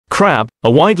crab, a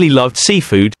widely loved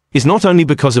seafood, is not only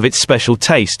because of its special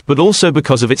taste but also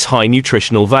because of its high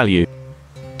nutritional value.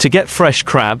 To get fresh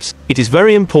crabs, it is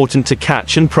very important to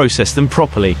catch and process them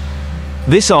properly.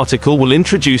 This article will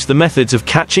introduce the methods of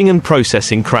catching and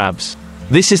processing crabs.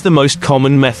 This is the most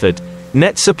common method.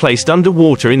 Nets are placed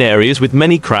underwater in areas with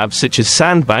many crabs such as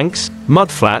sandbanks,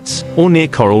 mudflats, or near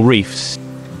coral reefs.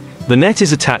 The net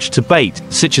is attached to bait,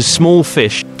 such as small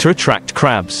fish, to attract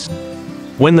crabs.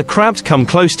 When the crabs come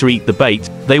close to eat the bait,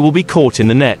 they will be caught in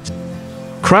the net.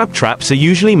 Crab traps are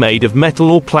usually made of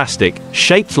metal or plastic,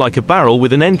 shaped like a barrel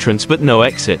with an entrance but no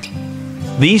exit.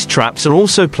 These traps are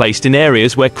also placed in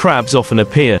areas where crabs often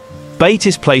appear. Bait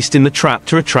is placed in the trap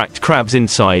to attract crabs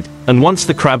inside, and once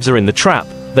the crabs are in the trap,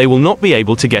 they will not be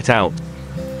able to get out.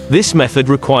 This method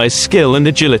requires skill and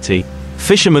agility.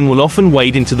 Fishermen will often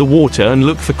wade into the water and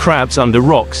look for crabs under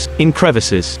rocks, in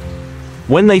crevices.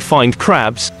 When they find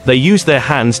crabs, they use their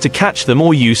hands to catch them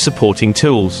or use supporting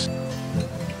tools.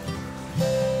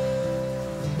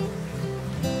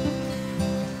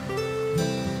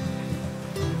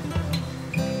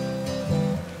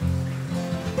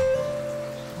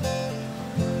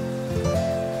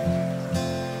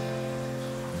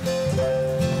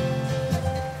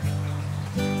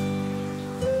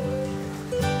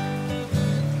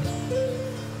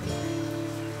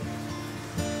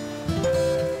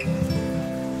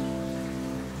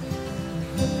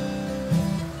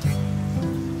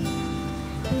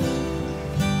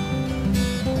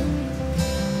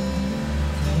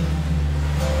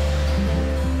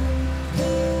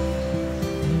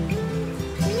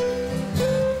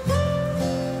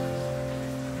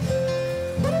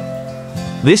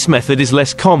 This method is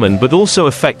less common but also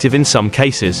effective in some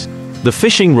cases. The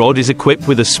fishing rod is equipped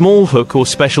with a small hook or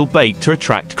special bait to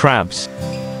attract crabs.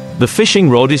 The fishing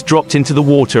rod is dropped into the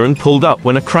water and pulled up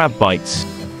when a crab bites.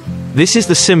 This is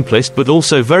the simplest but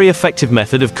also very effective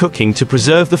method of cooking to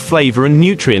preserve the flavor and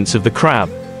nutrients of the crab.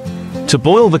 To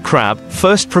boil the crab,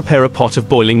 first prepare a pot of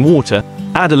boiling water,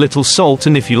 add a little salt,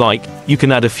 and if you like, you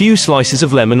can add a few slices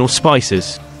of lemon or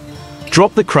spices.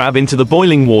 Drop the crab into the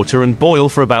boiling water and boil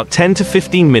for about 10 to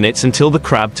 15 minutes until the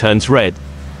crab turns red.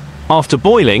 After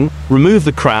boiling, remove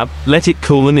the crab, let it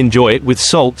cool and enjoy it with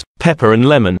salt, pepper and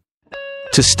lemon.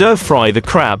 To stir-fry the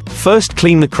crab, first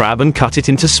clean the crab and cut it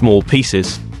into small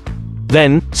pieces.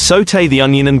 Then, sauté the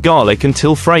onion and garlic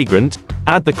until fragrant,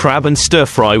 add the crab and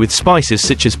stir-fry with spices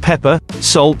such as pepper,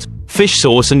 salt, fish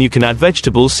sauce, and you can add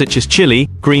vegetables such as chili,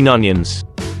 green onions.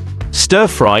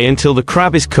 Stir-fry until the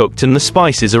crab is cooked and the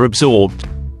spices are absorbed.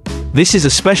 This is a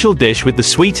special dish with the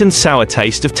sweet and sour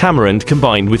taste of tamarind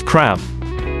combined with crab.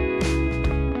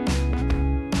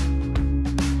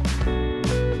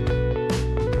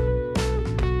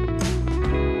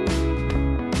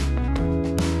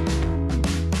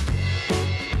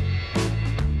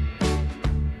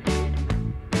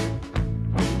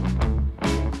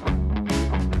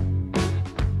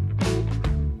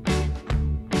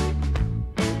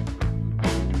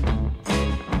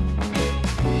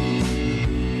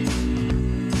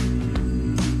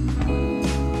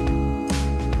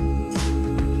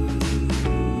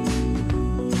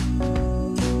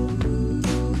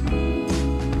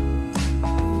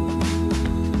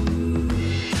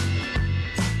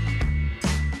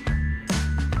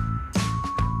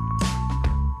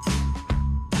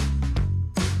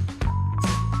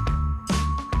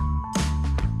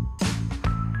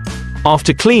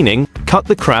 After cleaning, cut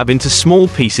the crab into small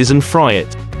pieces and fry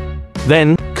it.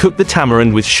 Then, cook the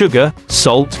tamarind with sugar,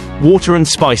 salt, water and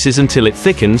spices until it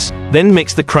thickens, then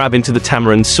mix the crab into the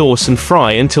tamarind sauce and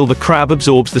fry until the crab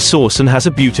absorbs the sauce and has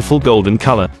a beautiful golden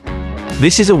color.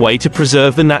 This is a way to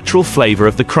preserve the natural flavor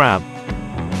of the crab.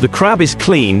 The crab is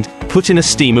cleaned, put in a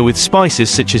steamer with spices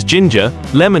such as ginger,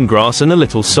 lemongrass and a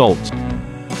little salt.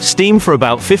 Steam for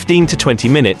about 15 to 20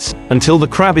 minutes, until the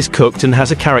crab is cooked and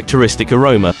has a characteristic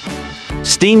aroma.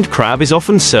 Steamed crab is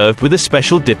often served with a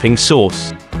special dipping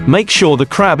sauce. Make sure the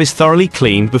crab is thoroughly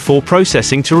cleaned before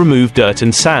processing to remove dirt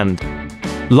and sand.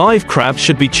 Live crabs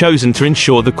should be chosen to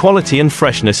ensure the quality and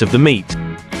freshness of the meat.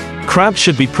 Crabs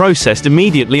should be processed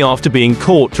immediately after being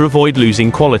caught to avoid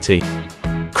losing quality.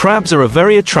 Crabs are a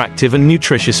very attractive and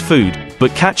nutritious food,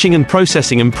 but catching and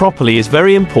processing them properly is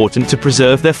very important to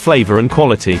preserve their flavor and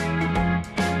quality.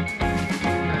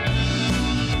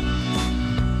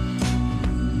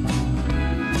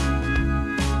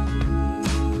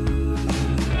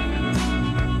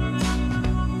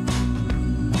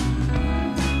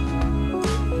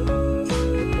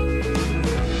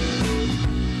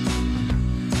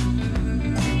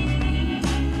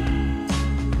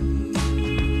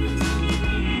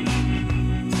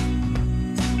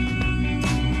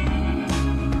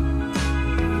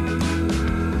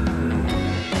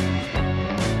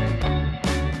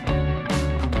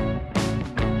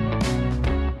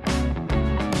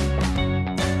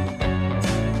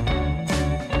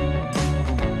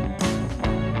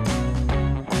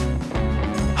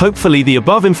 Hopefully the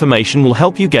above information will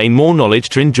help you gain more knowledge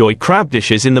to enjoy crab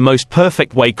dishes in the most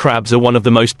perfect way. Crabs are one of the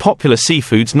most popular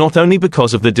seafoods, not only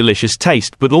because of the delicious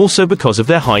taste but also because of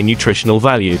their high nutritional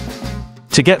value.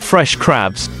 To get fresh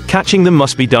crabs, catching them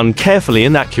must be done carefully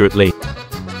and accurately.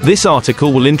 This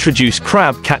article will introduce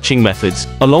crab catching methods,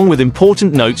 along with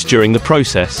important notes during the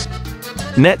process.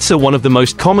 Nets are one of the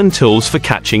most common tools for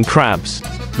catching crabs.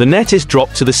 The net is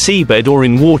dropped to the seabed or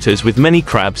in waters with many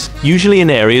crabs, usually in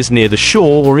areas near the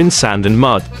shore or in sand and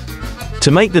mud.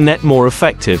 To make the net more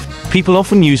effective, people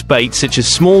often use bait such as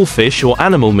small fish or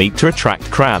animal meat to attract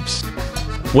crabs.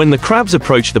 When the crabs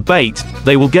approach the bait,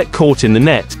 they will get caught in the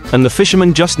net, and the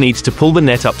fisherman just needs to pull the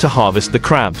net up to harvest the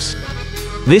crabs.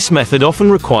 This method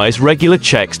often requires regular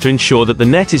checks to ensure that the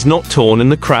net is not torn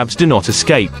and the crabs do not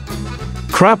escape.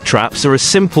 Crab traps are a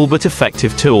simple but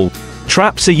effective tool.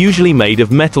 Traps are usually made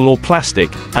of metal or plastic,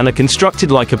 and are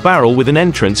constructed like a barrel with an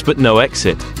entrance but no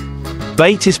exit.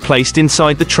 Bait is placed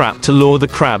inside the trap to lure the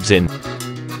crabs in.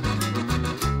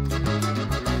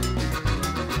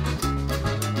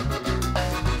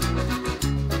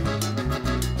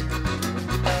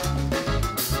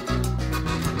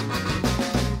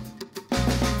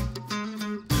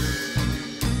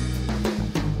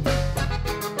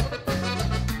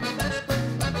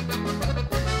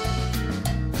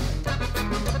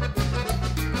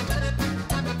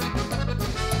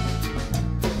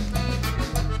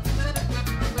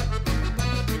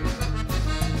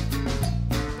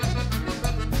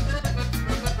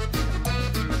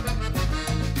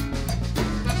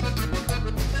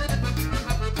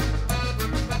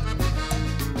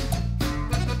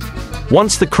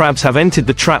 Once the crabs have entered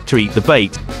the trap to eat the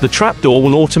bait, the trap door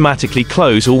will automatically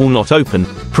close or will not open,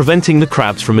 preventing the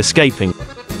crabs from escaping.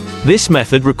 This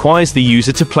method requires the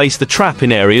user to place the trap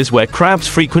in areas where crabs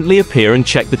frequently appear and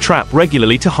check the trap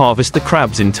regularly to harvest the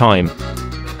crabs in time.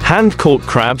 Hand-caught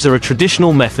crabs are a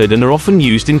traditional method and are often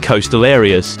used in coastal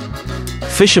areas.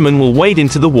 Fishermen will wade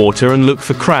into the water and look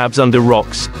for crabs under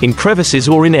rocks, in crevices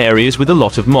or in areas with a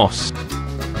lot of moss.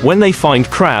 When they find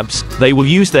crabs, they will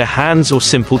use their hands or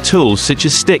simple tools such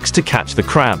as sticks to catch the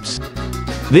crabs.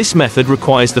 This method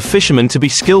requires the fisherman to be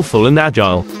skillful and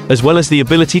agile, as well as the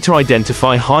ability to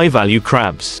identify high-value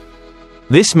crabs.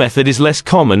 This method is less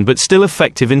common but still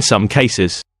effective in some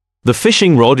cases. The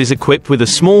fishing rod is equipped with a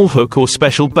small hook or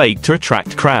special bait to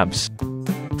attract crabs.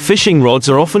 Fishing rods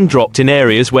are often dropped in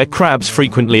areas where crabs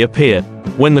frequently appear.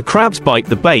 When the crabs bite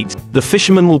the bait, the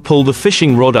fisherman will pull the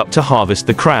fishing rod up to harvest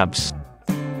the crabs.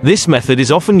 This method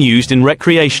is often used in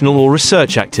recreational or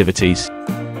research activities.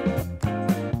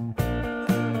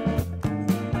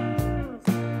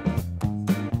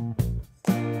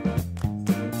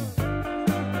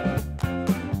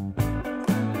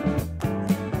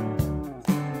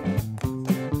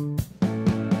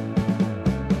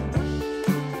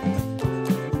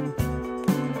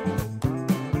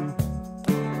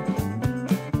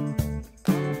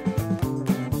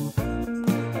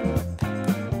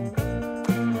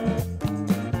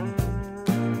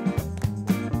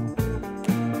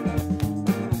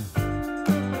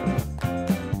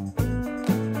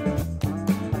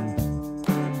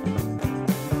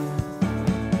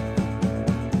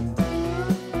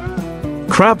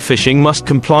 Crab fishing must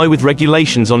comply with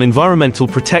regulations on environmental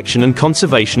protection and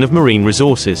conservation of marine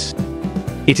resources.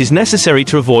 It is necessary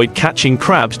to avoid catching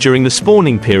crabs during the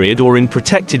spawning period or in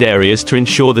protected areas to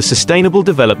ensure the sustainable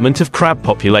development of crab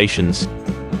populations.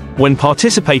 When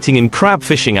participating in crab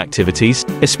fishing activities,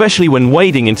 especially when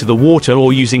wading into the water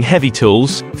or using heavy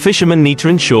tools, fishermen need to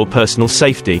ensure personal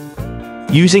safety.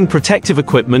 Using protective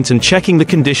equipment and checking the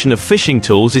condition of fishing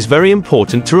tools is very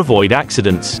important to avoid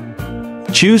accidents.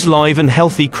 Choose live and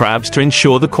healthy crabs to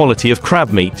ensure the quality of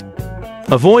crab meat.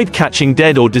 Avoid catching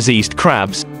dead or diseased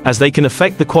crabs, as they can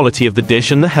affect the quality of the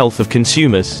dish and the health of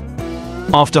consumers.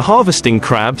 After harvesting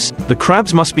crabs, the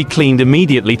crabs must be cleaned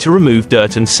immediately to remove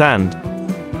dirt and sand.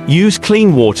 Use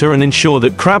clean water and ensure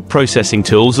that crab processing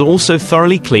tools are also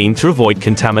thoroughly cleaned to avoid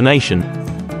contamination.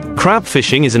 Crab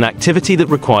fishing is an activity that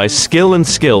requires skill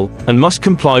and must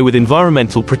comply with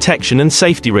environmental protection and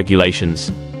safety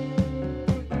regulations.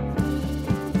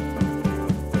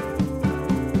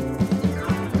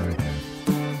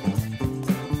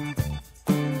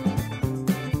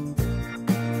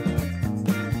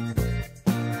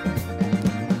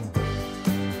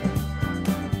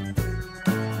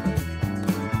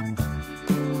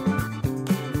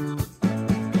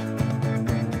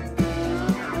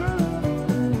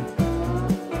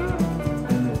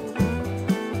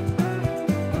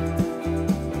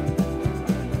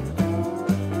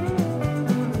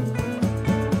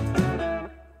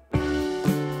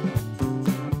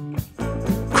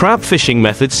 Crab fishing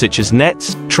methods such as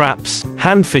nets, traps,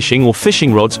 hand fishing or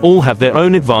fishing rods all have their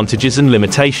own advantages and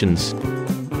limitations.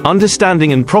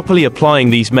 Understanding and properly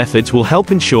applying these methods will help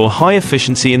ensure high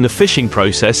efficiency in the fishing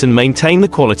process and maintain the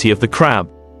quality of the crab.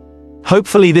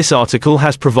 Hopefully this article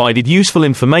has provided useful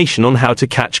information on how to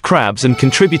catch crabs and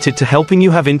contributed to helping you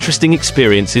have interesting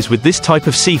experiences with this type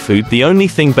of seafood. The only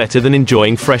thing better than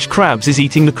enjoying fresh crabs is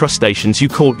eating the crustaceans you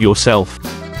caught yourself.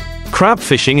 Crab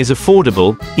fishing is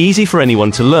affordable, easy for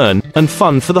anyone to learn, and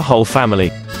fun for the whole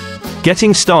family.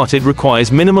 Getting started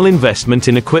requires minimal investment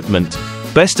in equipment.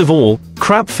 Best of all,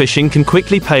 crab fishing can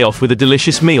quickly pay off with a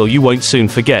delicious meal you won't soon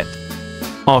forget.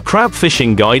 Our crab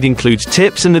fishing guide includes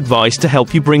tips and advice to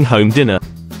help you bring home dinner.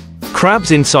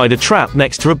 Crabs inside a trap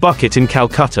next to a bucket in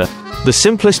Calcutta. The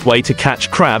simplest way to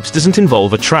catch crabs doesn't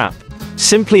involve a trap.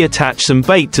 Simply attach some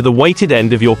bait to the weighted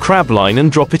end of your crab line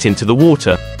and drop it into the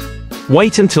water.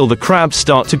 Wait until the crabs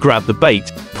start to grab the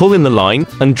bait, pull in the line,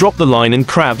 and drop the line and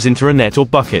crabs into a net or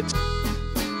bucket.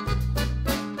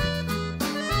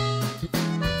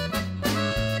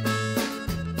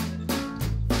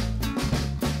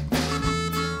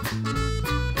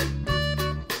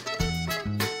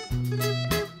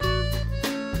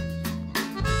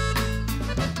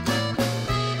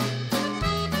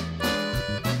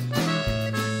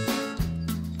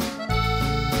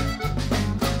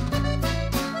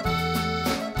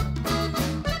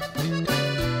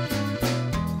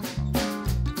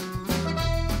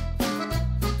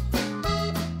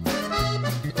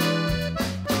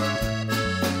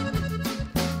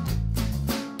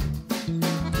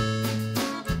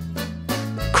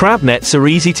 Crab nets are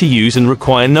easy to use and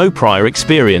require no prior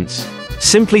experience.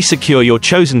 Simply secure your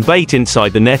chosen bait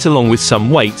inside the net along with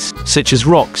some weights, such as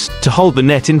rocks, to hold the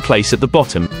net in place at the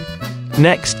bottom.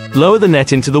 Next, lower the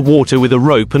net into the water with a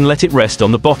rope and let it rest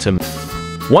on the bottom.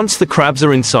 Once the crabs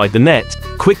are inside the net,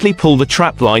 quickly pull the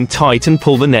trap line tight and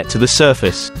pull the net to the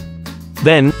surface.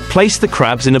 Then, place the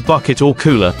crabs in a bucket or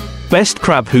cooler. Best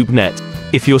crab hoop net.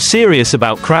 If you're serious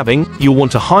about crabbing, you'll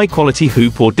want a high-quality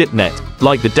hoop or dip net,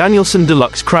 like the Danielson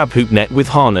Deluxe Crab Hoop Net with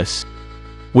harness.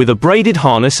 With a braided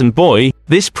harness and buoy,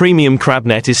 this premium crab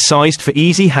net is sized for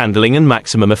easy handling and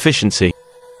maximum efficiency.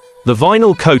 The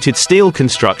vinyl-coated steel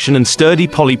construction and sturdy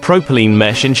polypropylene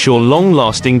mesh ensure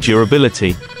long-lasting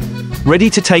durability. Ready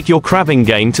to take your crabbing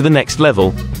game to the next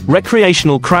level?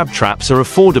 Recreational crab traps are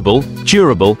affordable,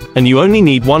 durable, and you only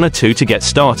need one or two to get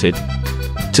started.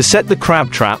 To set the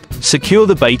crab trap, secure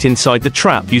the bait inside the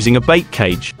trap using a bait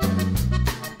cage.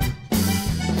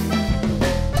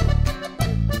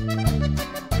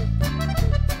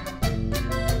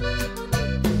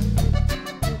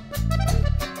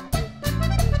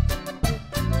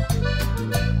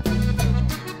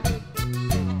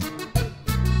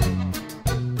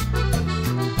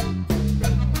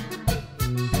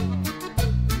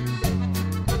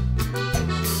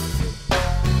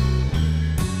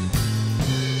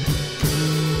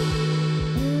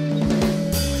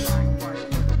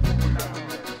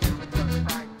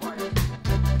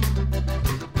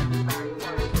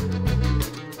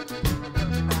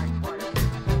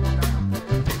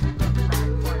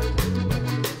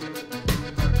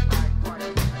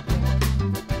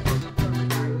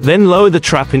 Then lower the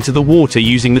trap into the water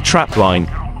using the trap line.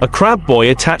 A crab buoy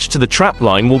attached to the trap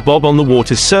line will bob on the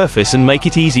water's surface and make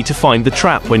it easy to find the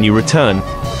trap when you return.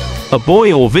 A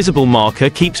buoy or visible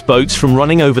marker keeps boats from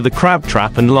running over the crab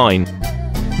trap and line.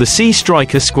 The Sea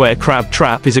Striker Square Crab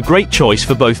Trap is a great choice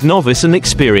for both novice and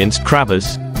experienced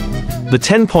crabbers. The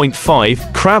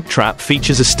 10.5 crab trap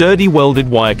features a sturdy welded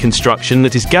wire construction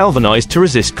that is galvanized to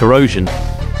resist corrosion.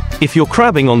 If you're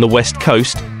crabbing on the west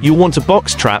coast, you'll want a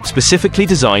box trap specifically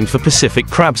designed for Pacific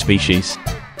crab species.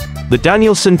 The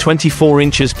Danielson 24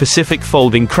 inches Pacific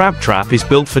folding crab trap is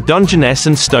built for Dungeness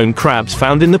and stone crabs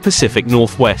found in the Pacific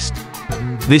Northwest.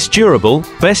 This durable,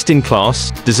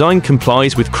 best-in-class design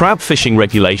complies with crab fishing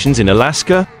regulations in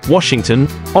Alaska, Washington,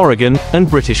 Oregon, and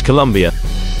British Columbia.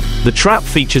 The trap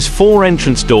features 4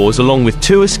 entrance doors along with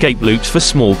 2 escape loops for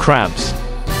small crabs.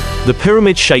 The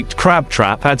pyramid-shaped crab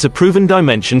trap adds a proven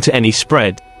dimension to any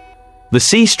spread. The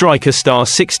Sea Striker Star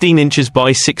 16 inches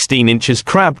by 16 inches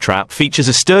crab trap features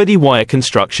a sturdy wire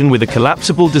construction with a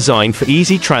collapsible design for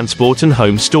easy transport and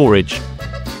home storage.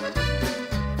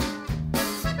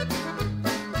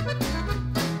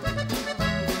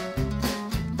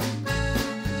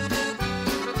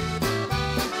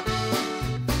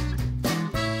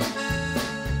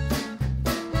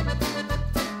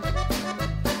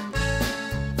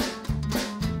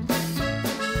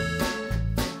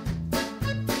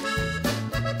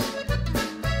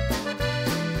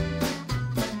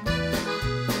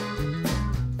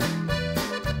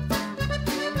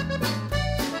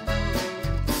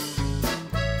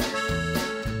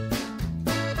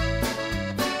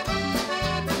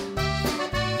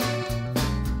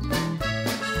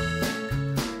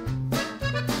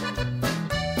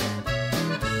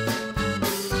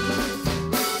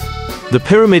 The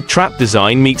pyramid trap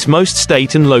design meets most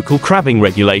state and local crabbing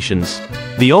regulations.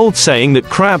 The old saying that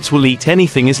crabs will eat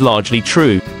anything is largely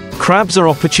true. Crabs are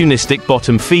opportunistic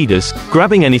bottom feeders,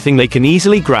 grabbing anything they can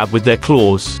easily grab with their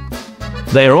claws.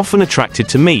 They are often attracted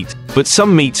to meat, but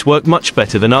some meats work much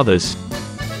better than others.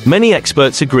 Many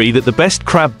experts agree that the best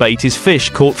crab bait is fish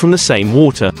caught from the same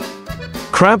water.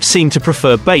 Crabs seem to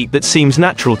prefer bait that seems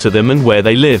natural to them and where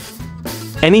they live.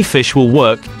 Any fish will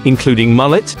work, including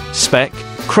mullet, speck,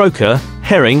 croaker,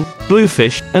 herring,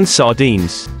 bluefish, and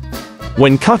sardines.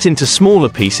 When cut into smaller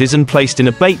pieces and placed in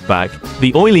a bait bag,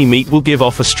 the oily meat will give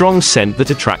off a strong scent that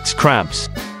attracts crabs.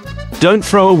 Don't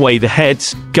throw away the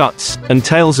heads, guts, and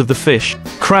tails of the fish.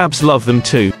 Crabs love them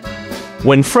too.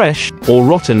 When fresh, or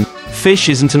rotten, fish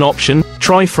isn't an option,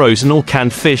 try frozen or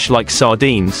canned fish like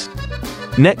sardines.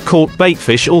 Net-caught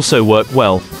baitfish also work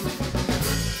well.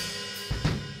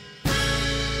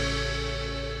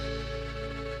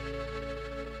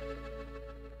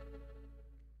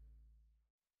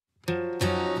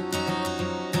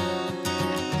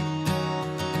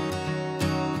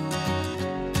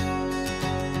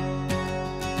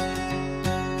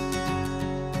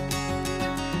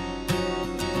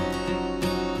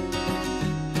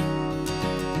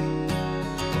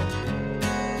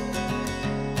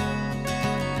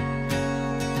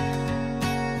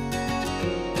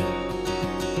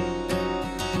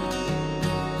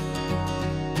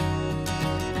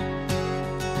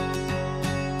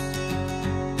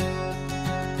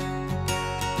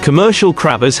 Commercial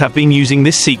crabbers have been using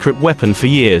this secret weapon for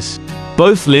years.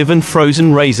 Both live and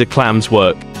frozen razor clams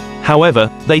work.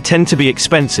 However, they tend to be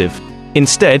expensive.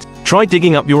 Instead, try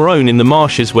digging up your own in the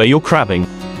marshes where you're crabbing.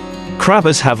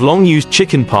 Crabbers have long-used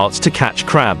chicken parts to catch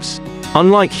crabs.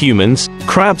 Unlike humans,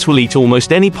 crabs will eat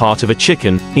almost any part of a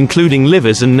chicken, including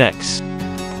livers and necks.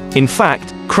 In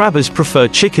fact, crabbers prefer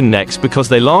chicken necks because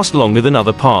they last longer than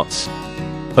other parts.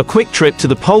 A quick trip to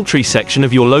the poultry section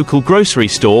of your local grocery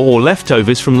store or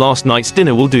leftovers from last night's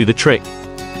dinner will do the trick.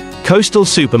 Coastal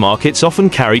supermarkets often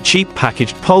carry cheap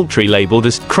packaged poultry labeled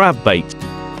as crab bait.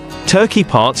 Turkey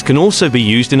parts can also be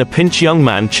used in a pinch young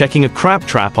man checking a crab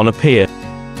trap on a pier.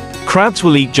 Crabs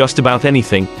will eat just about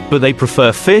anything, but they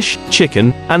prefer fish,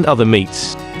 chicken, and other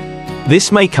meats. This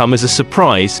may come as a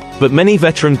surprise, but many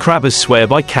veteran crabbers swear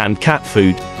by canned cat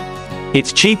food.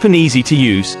 It's cheap and easy to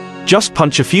use. Just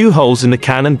punch a few holes in the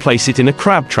can and place it in a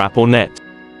crab trap or net.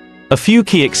 A few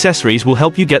key accessories will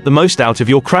help you get the most out of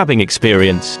your crabbing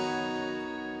experience.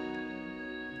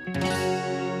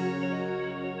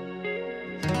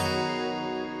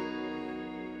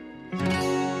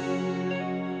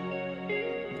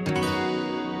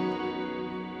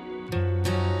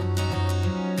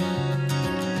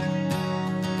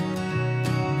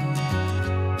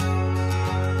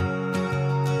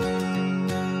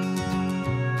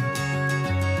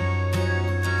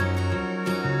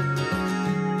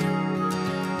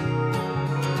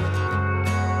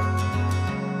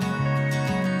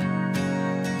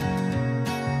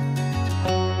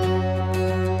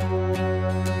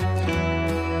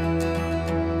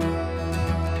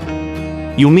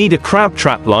 You'll need a crab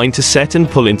trap line to set and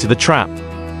pull into the trap.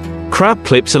 Crab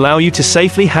clips allow you to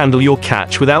safely handle your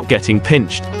catch without getting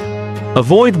pinched.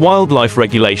 Avoid wildlife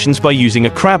regulations by using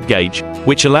a crab gauge,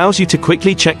 which allows you to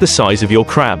quickly check the size of your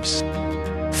crabs.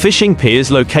 Fishing piers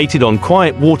located on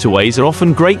quiet waterways are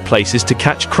often great places to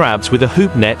catch crabs with a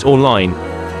hoop net or line.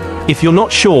 If you're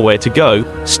not sure where to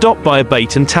go, stop by a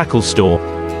bait and tackle store.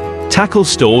 Tackle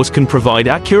stores can provide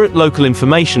accurate local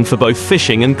information for both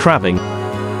fishing and crabbing.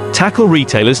 Tackle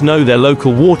retailers know their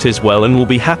local waters well and will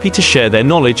be happy to share their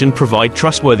knowledge and provide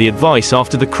trustworthy advice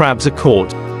after the crabs are caught.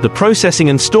 The processing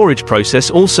and storage process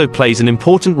also plays an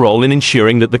important role in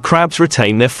ensuring that the crabs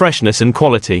retain their freshness and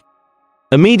quality.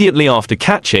 Immediately after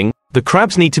catching, the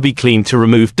crabs need to be cleaned to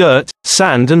remove dirt,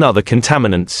 sand, and other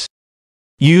contaminants.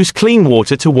 Use clean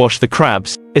water to wash the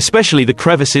crabs, especially the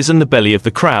crevices and the belly of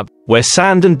the crab, where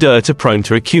sand and dirt are prone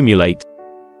to accumulate.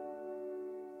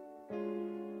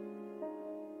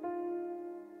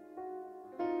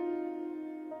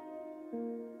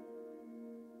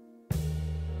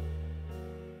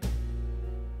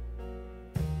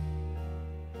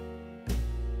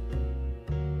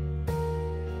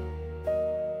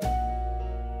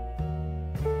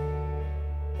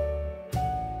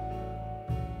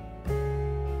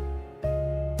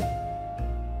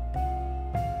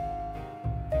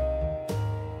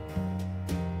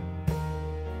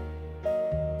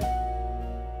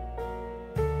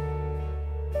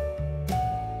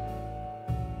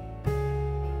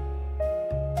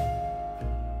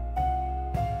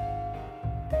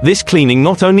 This cleaning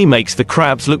not only makes the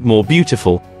crabs look more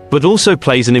beautiful, but also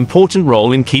plays an important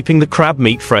role in keeping the crab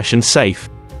meat fresh and safe.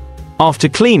 After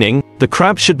cleaning, the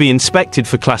crabs should be inspected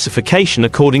for classification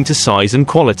according to size and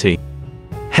quality.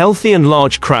 Healthy and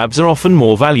large crabs are often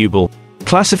more valuable.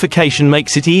 Classification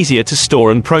makes it easier to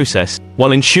store and process,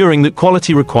 while ensuring that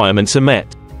quality requirements are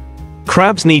met.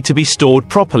 Crabs need to be stored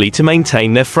properly to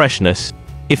maintain their freshness.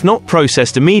 If not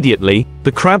processed immediately,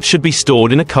 the crabs should be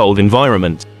stored in a cold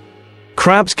environment.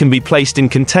 Crabs can be placed in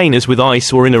containers with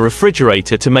ice or in a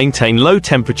refrigerator to maintain low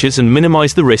temperatures and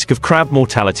minimize the risk of crab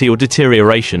mortality or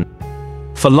deterioration.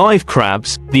 For live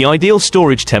crabs, the ideal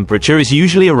storage temperature is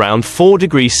usually around 4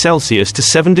 degrees Celsius to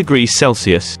 7 degrees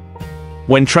Celsius.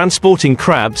 When transporting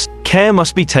crabs, care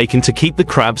must be taken to keep the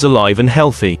crabs alive and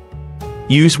healthy.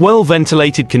 Use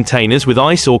well-ventilated containers with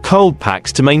ice or cold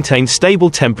packs to maintain stable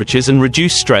temperatures and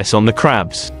reduce stress on the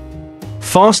crabs.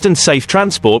 Fast and safe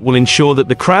transport will ensure that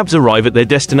the crabs arrive at their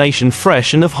destination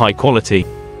fresh and of high quality.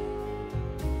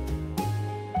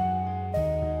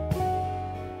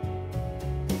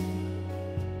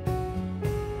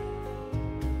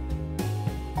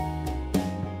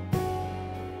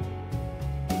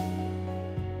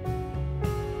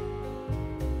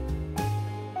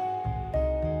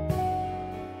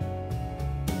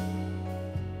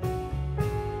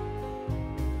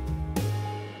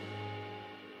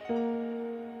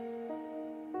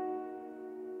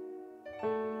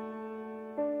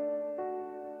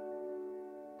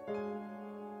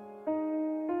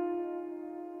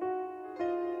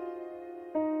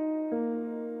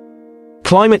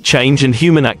 Climate change and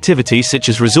human activities such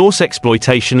as resource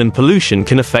exploitation and pollution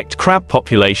can affect crab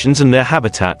populations and their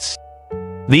habitats.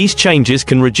 These changes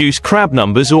can reduce crab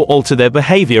numbers or alter their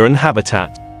behavior and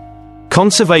habitat.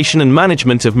 Conservation and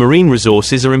management of marine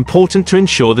resources are important to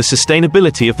ensure the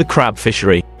sustainability of the crab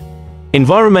fishery.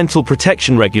 Environmental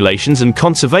protection regulations and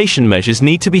conservation measures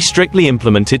need to be strictly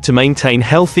implemented to maintain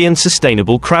healthy and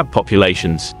sustainable crab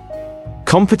populations.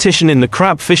 Competition in the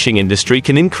crab fishing industry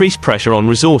can increase pressure on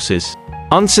resources.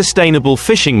 Unsustainable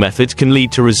fishing methods can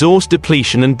lead to resource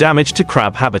depletion and damage to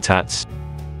crab habitats.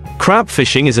 Crab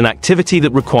fishing is an activity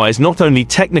that requires not only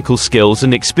technical skills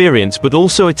and experience but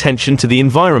also attention to the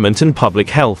environment and public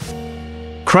health.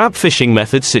 Crab fishing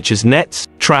methods such as nets,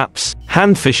 traps,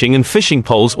 hand fishing and fishing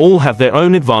poles all have their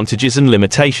own advantages and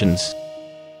limitations.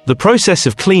 The process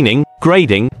of cleaning,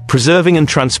 grading, preserving and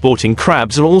transporting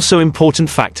crabs are also important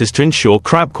factors to ensure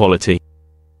crab quality.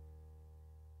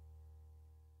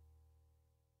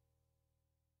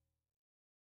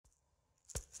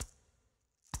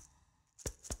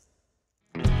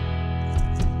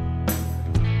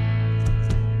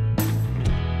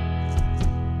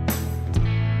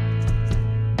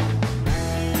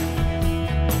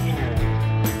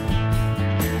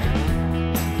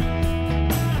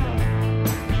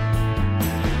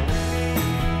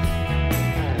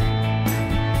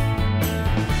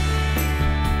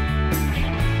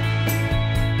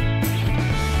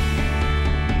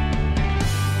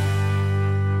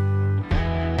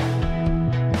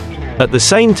 At the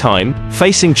same time,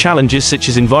 facing challenges such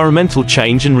as environmental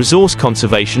change and resource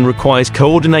conservation requires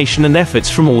coordination and efforts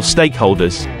from all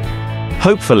stakeholders.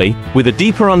 Hopefully, with a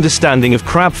deeper understanding of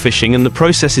crab fishing and the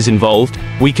processes involved,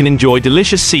 we can enjoy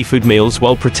delicious seafood meals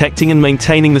while protecting and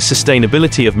maintaining the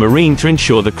sustainability of marine to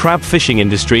ensure the crab fishing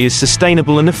industry is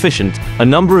sustainable and efficient. A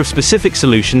number of specific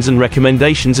solutions and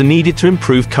recommendations are needed to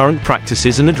improve current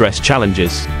practices and address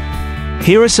challenges.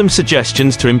 Here are some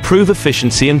suggestions to improve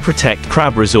efficiency and protect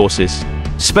crab resources.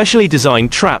 Specially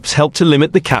designed traps help to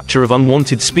limit the capture of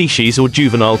unwanted species or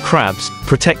juvenile crabs,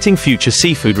 protecting future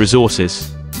seafood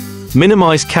resources.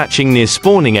 Minimize catching near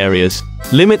spawning areas.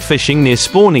 Limit fishing near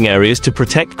spawning areas to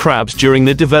protect crabs during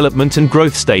their development and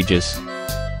growth stages.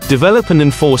 Develop and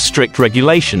enforce strict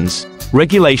regulations.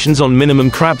 Regulations on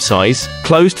minimum crab size,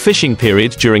 closed fishing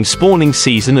periods during spawning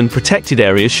season and protected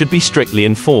areas should be strictly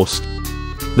enforced.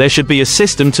 There should be a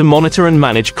system to monitor and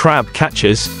manage crab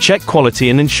catches, check quality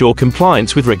and ensure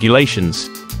compliance with regulations.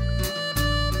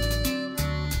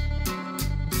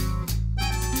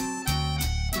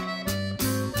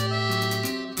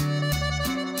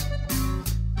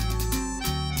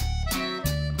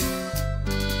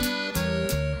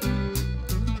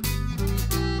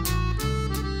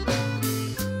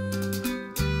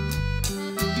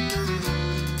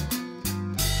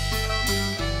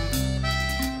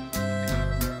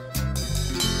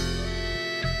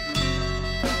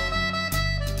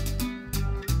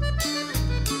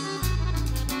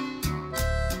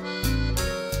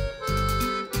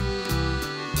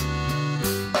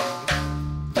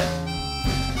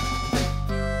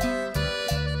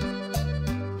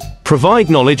 Provide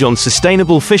knowledge on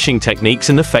sustainable fishing techniques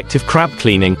and effective crab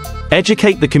cleaning.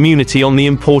 Educate the community on the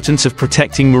importance of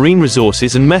protecting marine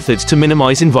resources and methods to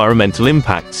minimize environmental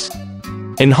impacts.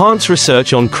 Enhance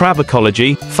research on crab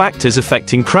ecology, factors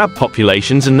affecting crab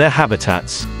populations and their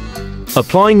habitats.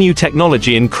 Apply new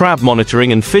technology in crab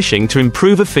monitoring and fishing to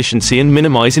improve efficiency and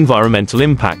minimize environmental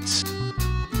impacts.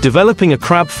 Developing a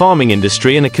crab farming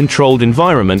industry in a controlled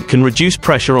environment can reduce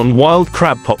pressure on wild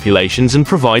crab populations and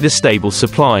provide a stable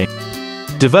supply.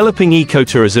 Developing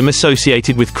ecotourism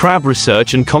associated with crab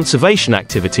research and conservation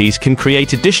activities can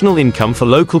create additional income for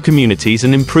local communities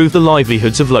and improve the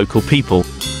livelihoods of local people.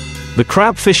 The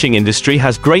crab fishing industry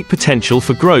has great potential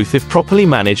for growth if properly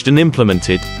managed and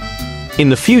implemented. In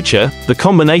the future, the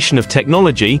combination of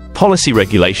technology, policy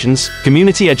regulations,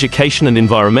 community education and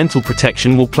environmental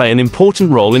protection will play an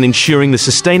important role in ensuring the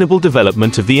sustainable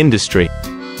development of the industry.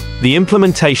 The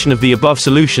implementation of the above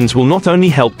solutions will not only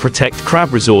help protect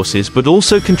crab resources but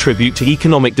also contribute to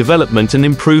economic development and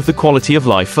improve the quality of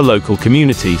life for local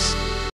communities.